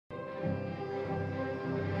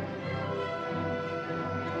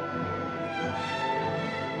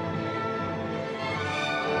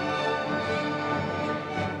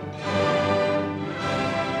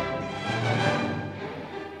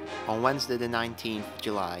On Wednesday the 19th of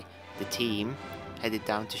July, the team headed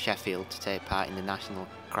down to Sheffield to take part in the National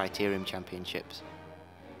Criterium Championships.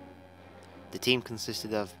 The team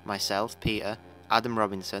consisted of myself, Peter, Adam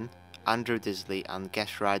Robinson, Andrew Disley and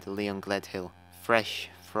guest rider Leon Gledhill, fresh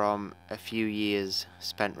from a few years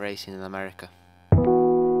spent racing in America.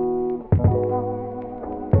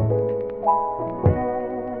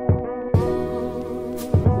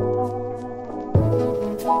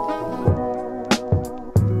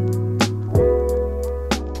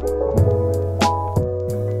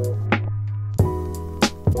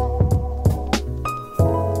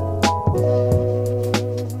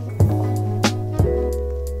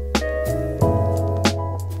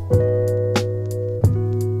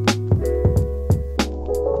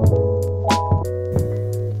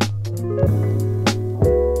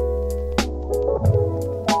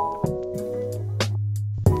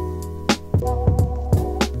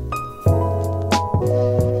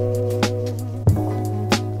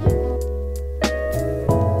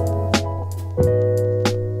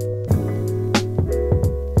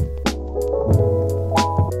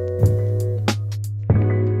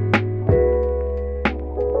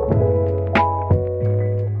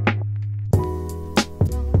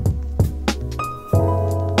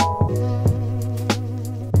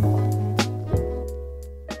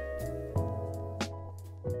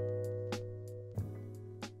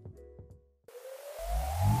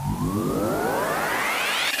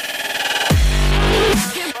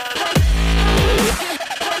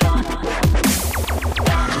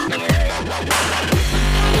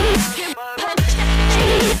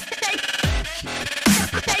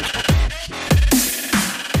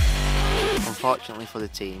 Unfortunately for the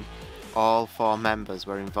team, all 4 members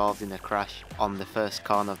were involved in a crash on the first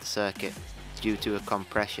corner of the circuit due to a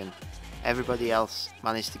compression. Everybody else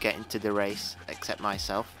managed to get into the race except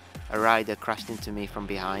myself. A rider crashed into me from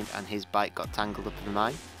behind and his bike got tangled up in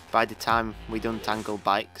mine. By the time we'd untangled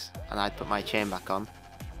bikes and I'd put my chain back on,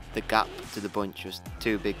 the gap to the bunch was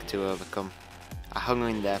too big to overcome. I hung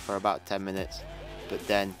in there for about 10 minutes, but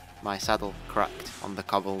then my saddle cracked on the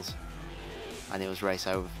cobbles and it was race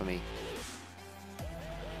over for me.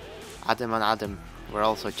 Adam and Adam were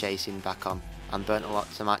also chasing back on and burnt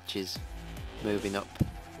lots of matches moving up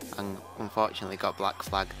and unfortunately got black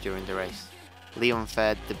flagged during the race. Leon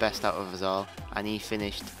fared the best out of us all and he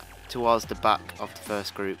finished towards the back of the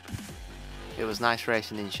first group. It was nice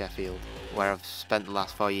racing in Sheffield, where I've spent the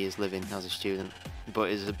last 4 years living as a student, but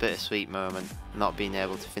it was a bittersweet moment not being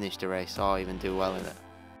able to finish the race or even do well in it.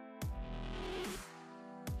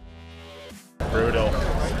 Brutal.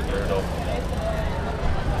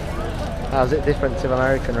 How's it different to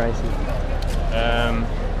American racing?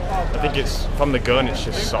 I think it's from the gun, it's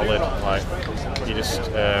just solid. Like you just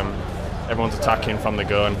everyone's attacking from the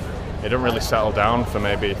gun. It doesn't really settle down for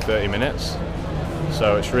maybe 30 minutes,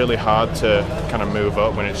 so it's really hard to kind of move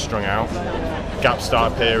up when it's strung out. Gaps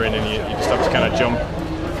start appearing and you just have to kind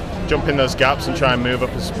of jump in those gaps and try and move up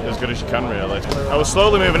as good as you can, really. I was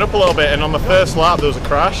slowly moving up a little bit and on the first lap there was a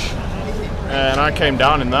crash and I came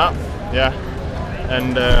down in that, yeah.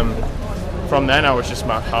 And from then I was just,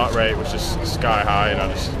 my heart rate was just sky high and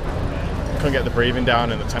I just couldn't get the breathing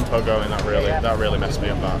down and the tempo going. That really messed me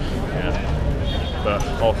up, that, yeah. But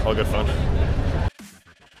all good fun.